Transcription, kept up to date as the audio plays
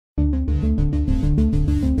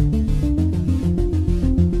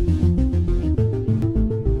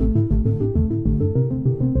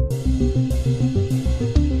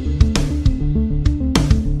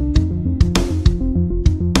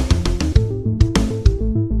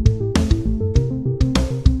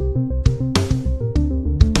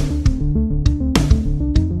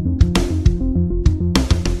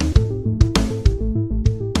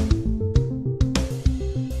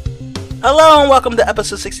Hello and welcome to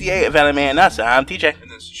episode 68 of Anime and Nuts. I'm TJ. And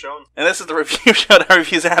this is Shawn. And this is the review show that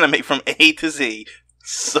reviews anime from A to Z.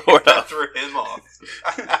 Sort of. Threw him off.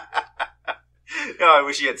 No, I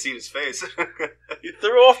wish you had seen his face. You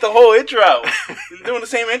threw off the whole intro. You've been doing the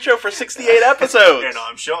same intro for 68 episodes. And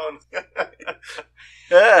I'm Shawn.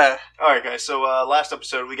 Yeah. Alright guys, so last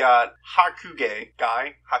episode we got Hakugei.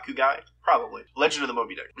 Probably. Legend of the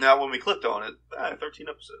Moby Dick. Now when we clicked on it, 13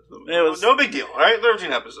 episodes. It was no big deal, alright?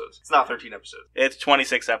 13 episodes. It's not 13 episodes. It's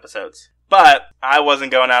 26 episodes. But I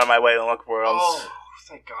wasn't going out of my way to look for them. Oh,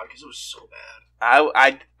 thank God, because it was so bad.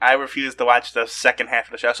 I refused to watch the second half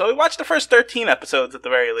of the show, so we watched the first 13 episodes at the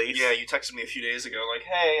very least. Yeah, you texted me a few days ago, like,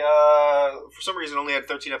 hey, for some reason it only had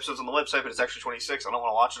 13 episodes on the website, but it's actually 26. I don't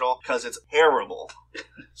want to watch it all, because it's terrible.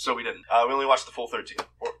 So we didn't. We only watched the full 13.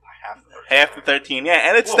 Or half the 13. Half the 13, yeah.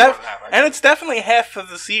 And it's it's definitely half of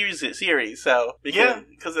the series, so...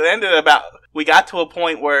 Because it ended about... We got to a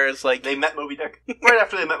point where it's like... They met Moby Dick. Right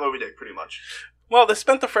after they met Moby Dick, pretty much. Well, they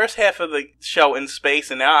spent the first half of the show in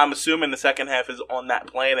space, and now I'm assuming the second half is on that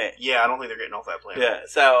planet. Yeah, I don't think they're getting off that planet. Yeah,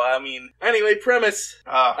 so, I mean... Anyway, premise.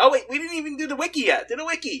 Oh, wait, we didn't even do the wiki yet. Do the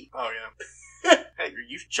wiki. Oh, yeah. Hey,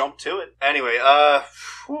 you jumped to it. Anyway,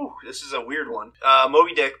 this is a weird one.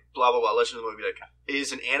 Moby Dick, blah, blah, blah, Legend of the Moby Dick,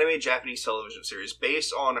 is an anime Japanese television series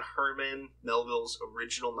based on Herman Melville's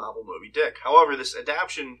original novel Moby Dick. However, this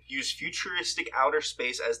adaptation used futuristic outer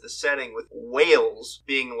space as the setting, with whales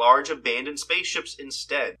being large abandoned spaceships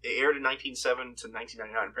instead. It aired in 1907 to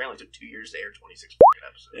 1999. Apparently it took 2 years to air 26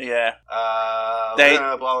 episodes. Yeah.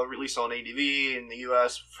 Released on ADV in the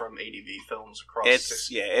US from ADV Films across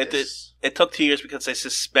It took 2 years because they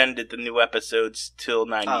suspended the new episodes till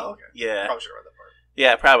 90. Oh, okay. Yeah. Probably should have read that part.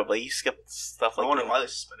 Yeah, probably. You skipped stuff like that. I wonder why they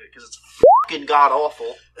suspended it, because it's fucking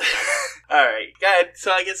god-awful. Alright, go ahead.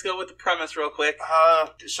 So I guess go with the premise real quick.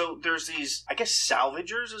 So there's these, I guess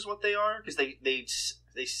salvagers is what they are, because they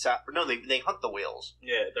hunt the whales.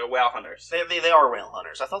 Yeah, they're whale hunters. They are whale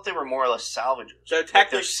hunters. I thought they were more or less salvagers. So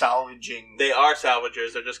technically, they're salvaging. They are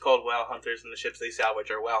salvagers. They're just called whale hunters, and the ships they salvage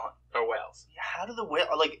are whales. Yeah, how do the whale?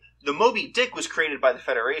 Like the Moby Dick was created by the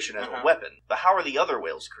Federation as a weapon, but how are the other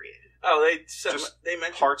whales created? Oh, they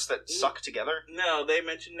mentioned parts that suck together. No, they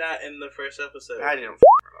mentioned that in the first episode. I didn't remember.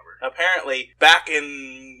 Apparently, back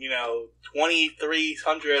in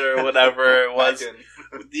 2300 or whatever it was,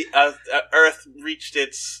 the Earth reached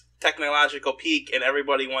its technological peak, and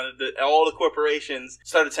everybody all the corporations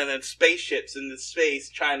started sending spaceships into space,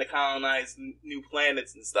 trying to colonize new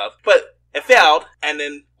planets and stuff. But it failed, and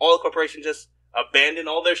then all the corporations just abandoned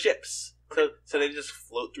all their ships. So they just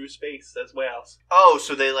float through space as whales. Oh,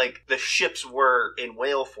 so they the ships were in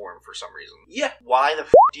whale form for some reason. Yeah. Why the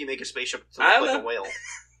do you make a spaceship to look like a whale?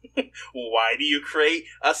 Why do you create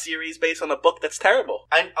a series based on a book that's terrible?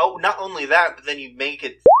 Not only that, but then you make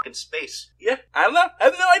it in space. Yeah, I don't know. I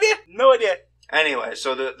have no idea. Anyway,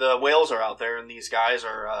 so the whales are out there, and these guys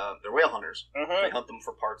are they're whale hunters. Mm-hmm. They hunt them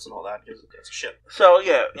for parts and all that because it's a ship. So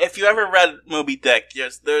yeah, if you ever read Moby Dick,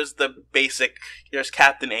 there's the basic. There's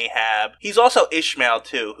Captain Ahab. He's also Ishmael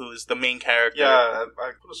too, who's the main character. Yeah,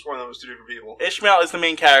 I could have sworn that was two different people. Ishmael is the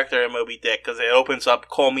main character in Moby Dick because it opens up,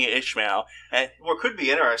 "Call me Ishmael." And what could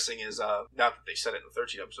be interesting is not that they said it in the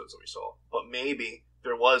 13 episodes that we saw, but maybe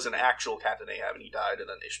there was an actual Captain Ahab and he died, and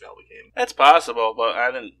then Ishmael became. That's possible, but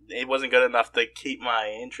it wasn't good enough to keep my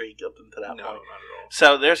intrigue up until that point. No, not at all.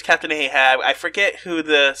 So there's Captain Ahab. I forget who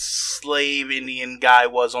the slave Indian guy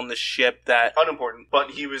was on the ship. That unimportant, but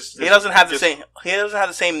he was. He doesn't have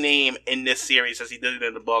the same name in this series as he did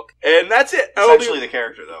in the book, and that's it. Essentially, the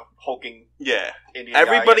character though, hulking. Yeah. Indian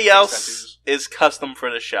Everybody else is custom for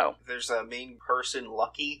the show. There's a main person,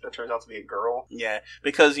 Lucky, that turns out to be a girl. Yeah,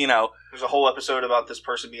 because there's a whole episode about this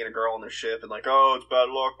person being a girl on their ship, and it's bad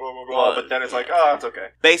luck, blah blah blah. But then it's it's okay.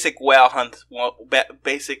 Basic whale hunt,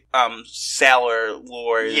 basic sailor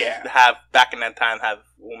lore. Yeah. Back in that time have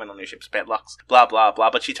women on their ships bad lucks, blah blah blah.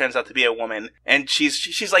 But she turns out to be a woman, and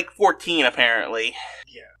she's like 14 apparently.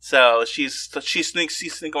 Yeah. So she's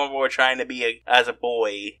sneaking on board trying to be as a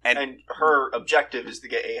boy, and her objective is to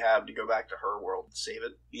get Ahab to go back to her world and save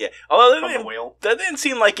it. Yeah, although the whale. That didn't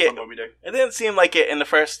seem like it. It didn't seem like it in the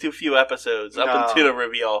first few episodes up until the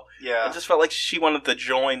reveal. Yeah, it just felt like she wanted to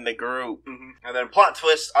join the group. Mm-hmm. And then plot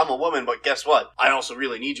twist: I'm a woman, but guess what? I also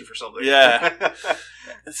really need you for something. Yeah,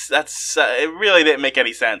 it really didn't make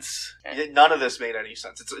any sense. None of this made any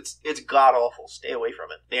sense. It's god awful. Stay away from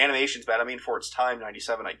it. The animation's bad. I mean, for its time,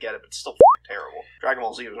 97, I get it, but it's still terrible. Dragon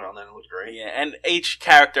Ball Z was around then. It looked great. Yeah, and each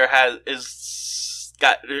character is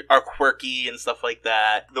are quirky and stuff like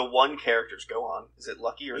that. The one character's Gohan. Is it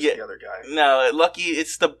Lucky or is it the other guy? No, Lucky.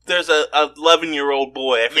 There's a 11-year-old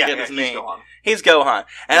boy. I forget his name. Gohan. He's Gohan,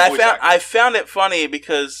 and I found it funny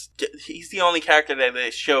because he's the only character that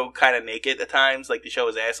they show kind of naked at times. Like they show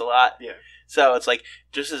his ass a lot. Yeah. So it's like,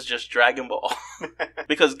 this is just Dragon Ball.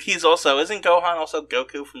 Because isn't Gohan also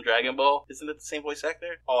Goku from Dragon Ball? Isn't it the same voice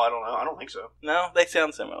actor? Oh, I don't know. I don't think so. No? They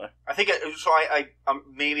sound similar. I think, I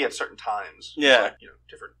maybe at certain times. Yeah. Like,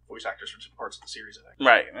 different voice actors for different parts of the series, I think.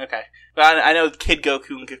 Right, okay. But I know Kid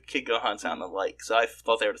Goku and Kid Gohan sound alike, so I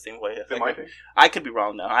thought they were the same voice actor. They might be. I could be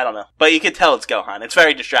wrong, though. I don't know. But you could tell it's Gohan. It's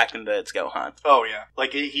very distracting that it's Gohan. Oh, yeah.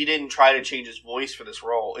 Like, he didn't try to change his voice for this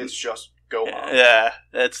role. It's just Gohan. Yeah,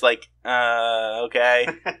 it's like, okay.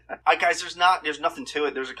 Guys, there's nothing to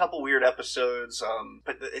it. There's a couple weird episodes,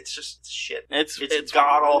 but it's just shit. It's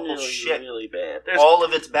god awful really, shit. Really bad. All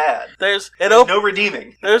of it's bad. There's no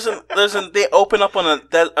redeeming. They open up on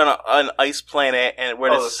an ice planet and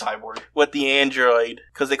where the cyborg with the android,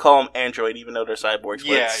 because they call them android even though they're cyborgs.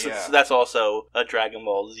 Yeah. That's also a Dragon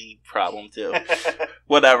Ball Z problem too.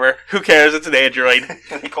 Whatever. Who cares? It's an android.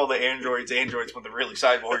 They call the androids, but they're really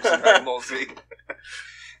cyborgs in Dragon Ball Z.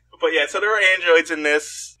 But yeah, so there are androids in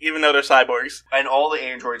this, even though they're cyborgs. And all the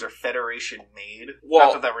androids are Federation made.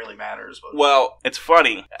 Well, not that really matters. But. Well, it's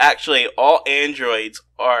funny. Actually, all androids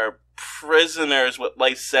are prisoners with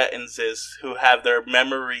life sentences who have their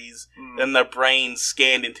memories and their brains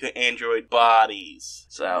scanned into android bodies.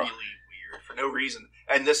 So really weird for no reason.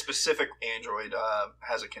 And this specific android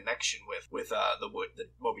has a connection with the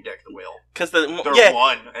Moby Dick, the whale. Because they're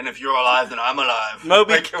one, and if you're alive, then I'm alive.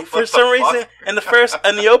 Moby, for some reason, in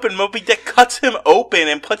the open, Moby Dick cuts him open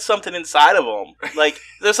and puts something inside of him. Like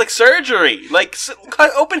there's like surgery. Like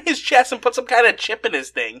cut open his chest and put some kind of chip in his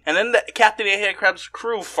thing, and then the Captain Ahab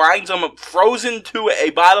crew finds him frozen to a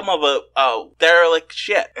bottom of a derelict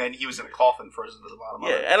ship. And he was in a coffin, frozen to the bottom.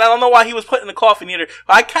 Yeah, and I don't know why he was put in the coffin either.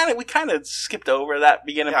 We kind of skipped over that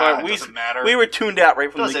beginning part. We were tuned out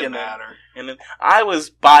right from the beginning. Doesn't matter. And then I was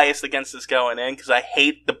biased against this going in because I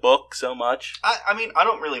hate the book so much. I mean, I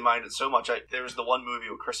don't really mind it so much. There was the one movie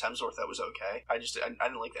with Chris Hemsworth that was okay. I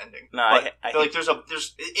didn't like the ending. No, I feel like there's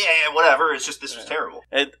whatever. It's just this was terrible.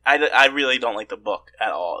 I really don't like the book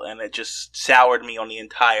at all, and it just soured me on the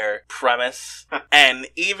entire premise. And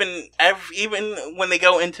even when they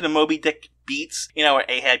go into the Moby Dick beats, where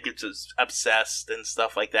Ahab gets obsessed and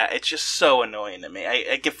stuff like that, it's just so annoying to me.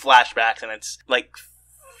 I get flashbacks, and it's like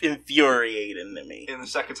infuriating to me. In the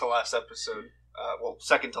second to last episode,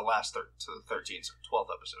 second to last to the 13th, 12th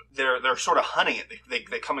episode, they're sort of hunting it.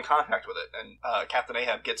 They come in contact with it, and Captain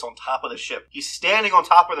Ahab gets on top of the ship. He's standing on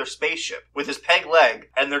top of their spaceship with his peg leg,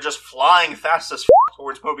 and they're just flying fast as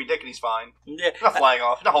towards Moby Dick, and he's fine. Yeah, not flying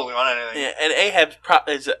off, not holding on to anything. Yeah, and Ahab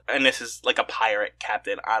and this is like a pirate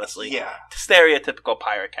captain, honestly. Yeah, stereotypical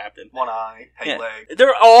pirate captain. One eye, peg leg.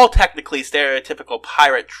 They're all technically stereotypical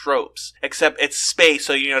pirate tropes, except it's space.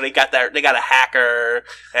 So they got a hacker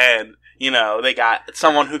and. They got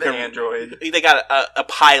someone who can... android. They got a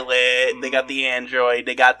pilot. They got the android.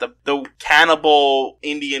 They got the cannibal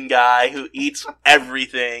Indian guy who eats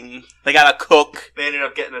everything. They got a cook. They ended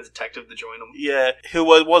up getting a detective to join them. Yeah, who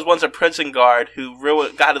was once a prison guard who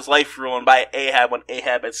got his life ruined by Ahab when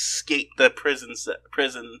Ahab escaped the prison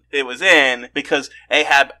it was in because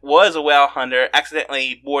Ahab was a whale hunter,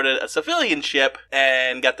 accidentally boarded a civilian ship,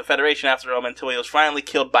 and got the Federation after him until he was finally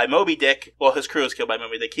killed by Moby Dick. Well, his crew was killed by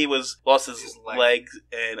Moby Dick. He lost his legs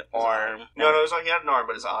and arm. No, he had an arm,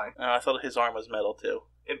 but his eye. I thought his arm was metal too.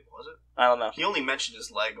 It was it? I don't know. He only mentioned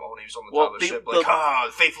his leg when he was on the top of the ship.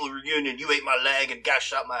 Like, faithful reunion, you ate my leg and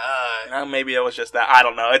gashed out my eye. Maybe it was just that. I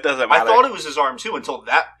don't know. It doesn't matter. I thought it was his arm too until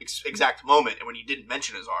that exact moment and when he didn't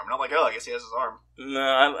mention his arm. And I'm like, I guess he has his arm. No,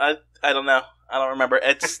 I don't know. I don't remember.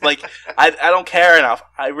 It's like, I don't care enough.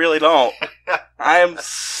 I really don't. I am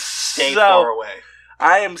Stay far away.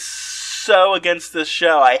 I am so against this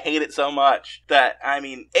show. I hate it so much that,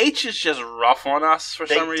 H is just rough on us for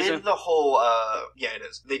some reason. They did the whole, it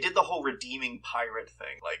is. They did the whole redeeming pirate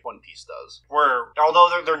thing, like One Piece does. Where, although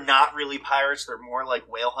they're not really pirates, they're more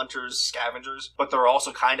like whale hunters, scavengers, but they're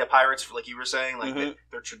also kind of pirates, like you were saying. Like,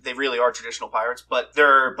 they really are traditional pirates, but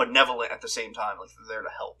they're benevolent at the same time. Like, they're there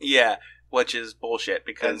to help. Yeah, which is bullshit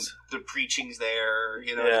because... And the preaching's there,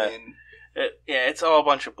 what I mean? It's all a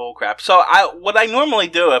bunch of bullcrap. So what I normally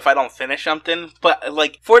do if I don't finish something, but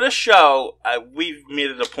like for the show, we've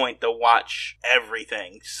made it a point to watch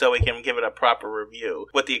everything so we can give it a proper review,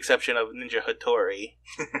 with the exception of Ninja Hattori.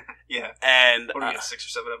 Yeah. And what do we get, 6 or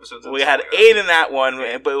 7 episodes? We had 8 in that one,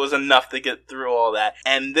 but it was enough to get through all that.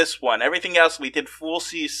 And this one, everything else, we did full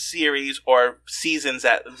series or seasons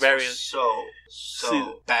at various.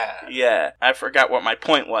 So bad. Yeah, I forgot what my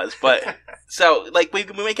point was, but so like we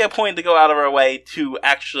make a point to go out of our way to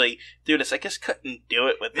actually do this. I just couldn't do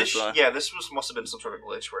it with this one. Yeah, this must have been some sort of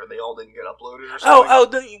glitch where they all didn't get uploaded or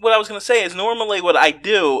something. What I was going to say is normally what I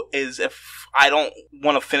do is if I don't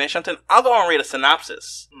want to finish something, I'll go and read a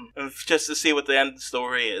synopsis just to see what the end of the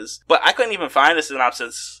story is. But I couldn't even find a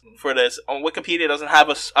synopsis for this. Wikipedia doesn't have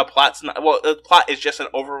a plot. Well, the plot is just an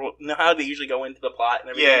overview. You know how they usually go into the plot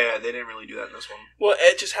and everything? Yeah, they didn't really do that in this one. Well,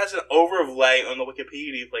 it just has an overlay on the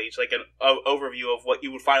Wikipedia page, like an overview of what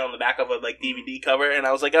you would find on the back of a DVD cover. And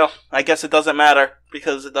I was like, oh, I guess it doesn't matter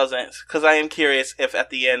because it doesn't. Because I am curious if at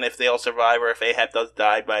the end, if they all survive or if Ahab does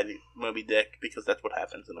die by Moby Dick, because that's what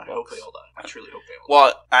happens in the I hope they all die. I truly hope they all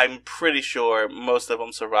die. Well, I'm pretty sure most of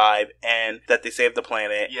them survive and that they save the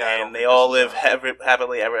planet and they all live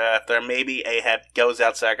happily ever after. Maybe Ahab goes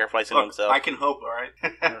out sacrificing himself. I can hope,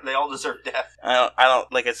 alright? They all deserve death. I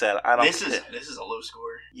don't, like I said, I don't. This is a low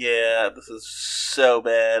score. Yeah, this is so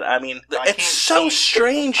bad. I mean, it's so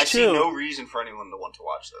strange, too. I see no reason for anyone to want to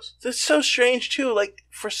watch this. It's so strange, too. Like,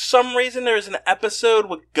 for some reason, there was an episode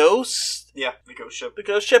with ghosts. Yeah, the ghost ship. The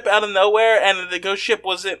ghost ship out of nowhere, and the ghost ship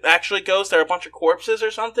wasn't actually ghosts. There were a bunch of corpses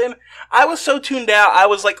or something. I was so tuned out, I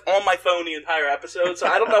was, like, on my phone the entire episode, so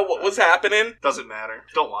I don't know what was happening. Doesn't matter.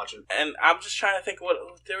 Don't watch it. And I'm just trying to think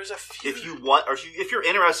there was a few... If you want, or if you're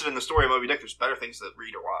interested in the story of Moby Dick, there's better things to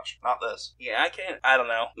read or watch. Not this. Yeah, I don't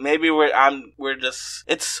know. Maybe we're just...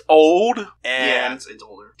 It's old, and... Yeah, it's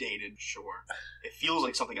older. Dated, sure. It feels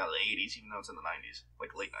like something out of the 80s, even though it's in the 90s.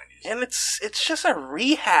 Like, late 90s. And it's just a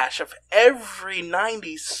rehash of every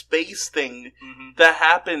 90s space thing that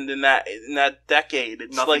happened in that decade.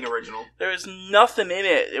 It's nothing original. There is nothing in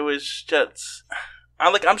it. It was just...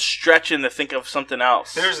 I'm stretching to think of something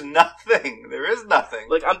else. There's nothing. There is nothing.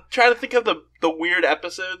 Like, I'm trying to think of the weird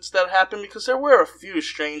episodes that happened, because there were a few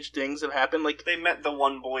strange things that happened. Like, they met the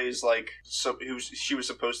one boy's, like, who she was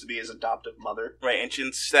supposed to be his adoptive mother. Right, and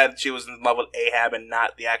she said she was in love with Ahab and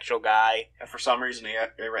not the actual guy. And for some reason,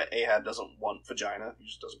 Ahab doesn't want vagina. He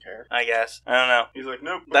just doesn't care. I guess. I don't know. He's like,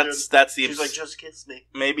 nope. That's the... She's like, just kiss me.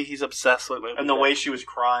 Maybe he's obsessed with me. And the way she was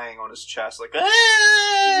crying on his chest, like,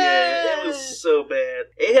 yeah, it was so bad.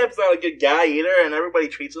 Ahab's not a good guy either, and everybody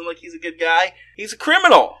treats him like he's a good guy. He's a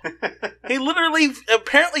criminal. He literally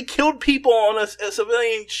apparently killed people on a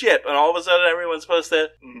civilian ship, and all of a sudden everyone's supposed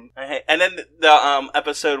to... And then the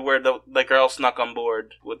episode where the girl snuck on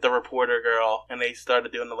board with the reporter girl, and they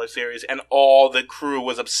started doing the live series, and all the crew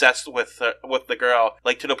was obsessed with the girl,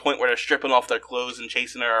 like to the point where they're stripping off their clothes and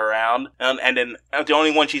chasing her around. And then the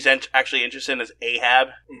only one she's actually interested in is Ahab,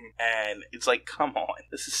 and it's like, come on,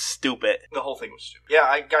 this is stupid. The whole thing was stupid.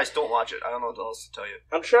 Yeah, guys, don't watch it. I don't know what else to tell you.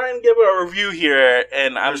 I'm trying to give it a review here,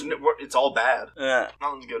 and it's all bad. Yeah,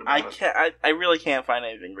 nothing's good about it. I really can't find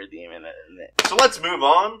anything redeeming in it. So let's move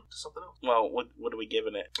on to something else. Well, what are we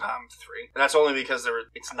giving it? 3, and that's only because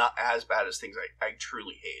it's not as bad as things I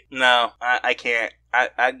truly hate. No, I can't.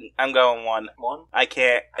 I'm going 1. 1? I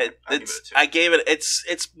can't. I gave it.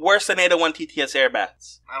 It's worse than 801 TTS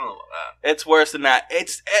Airbats. I don't know about that. It's worse than that.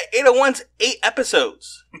 It's 801's 8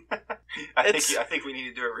 episodes. I think we need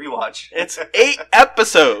to do a rewatch. It's 8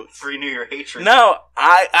 episodes. Renew your hatred. No,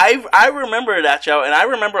 I remember that show, and I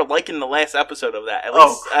remember liking the last episode of that.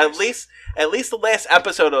 At least the last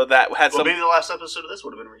episode of that had some. Maybe the last episode of this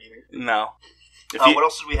would have been redeeming. No. What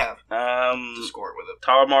else did we have? To score it with it.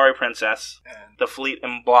 Taramori Princess, and the Fleet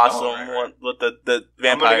and Blossom with the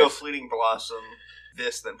vampires. I'm gonna go Fleeting Blossom,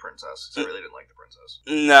 then Princess. So I really didn't like the Princess.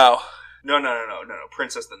 No. No.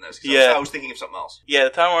 Princess than this. Yeah. I was thinking of something else. Yeah,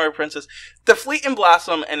 the Taramori Princess. The Fleet and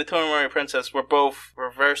Blossom and the Taramori Princess were both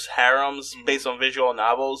reverse harems based on visual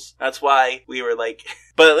novels. That's why we were like...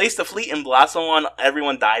 But at least the Fleet and Blossom one,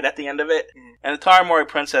 everyone died at the end of it. And the Taramori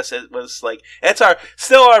Princess, it was like... It's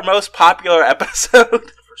still our most popular episode.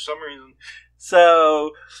 For some reason...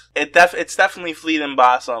 So, it's definitely Fleet and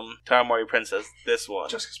Blossom, Taramori Princess, this one.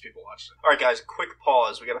 Just because people watched it. Alright guys, quick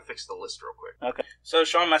pause. We gotta fix the list real quick. Okay. So,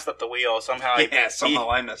 Shawn messed up the wheel. Somehow I messed it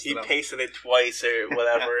up. He pasted it twice or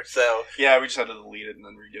whatever, so... Yeah, we just had to delete it and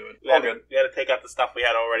then redo it. All good. We had to take out the stuff we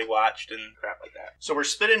had already watched and crap like that. So we're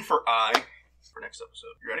spitting for I for next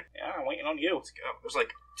episode. You ready? Yeah, I'm waiting on you. Let's go. There's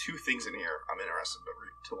like 2 things in here I'm interested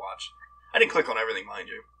to watch. I didn't click on everything, mind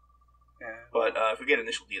you. Yeah. But if we get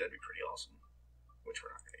initial D, that'd be pretty awesome. Which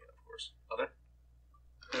we're not going to get, of course.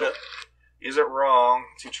 Other? Is it wrong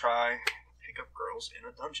to try pick up girls in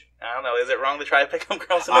a dungeon? I don't know. Is it wrong to try to pick up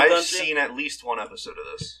girls in a dungeon? I've seen at least one episode of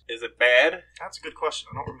this. Is it bad? That's a good question.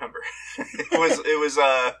 I don't remember. it was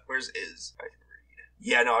where's Iz? I can read.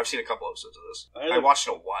 Yeah, no, I've seen a couple episodes of this. I watched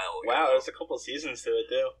it a while ago. Wow, there's a couple of seasons to it,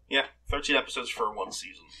 too. Yeah, 13 episodes for one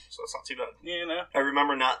season, so that's not too bad. Yeah, no. I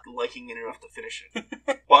remember not liking it enough to finish it.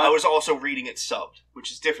 Well, I was also reading it subbed,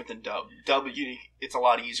 which is different than dubbed. Dubbed, it's a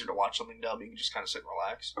lot easier to watch something dubbed. You can just kind of sit and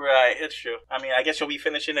relax. Right, it's true. I mean, I guess you'll be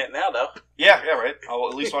finishing it now, though. Yeah, right. I'll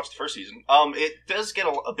at least watch the first season. It does get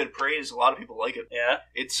a bit of praise. A lot of people like it. Yeah?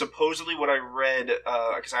 It's supposedly what I read,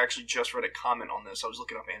 because I actually just read a comment on this. I was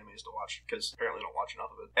looking up animes to watch, because apparently I don't watch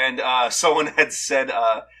enough of it. And someone had said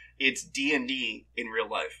it's D&D in real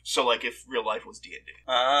life. So, like, if real life was D&D.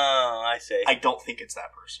 Oh, I see. I don't think it's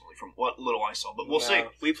that personally, from what little I saw, but we'll see.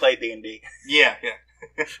 We played D&D. Yeah.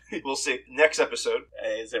 We'll see. Next episode.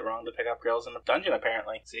 Is it wrong to pick up girls in the dungeon,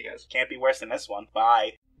 apparently? See you guys. Can't be worse than this one.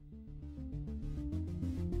 Bye.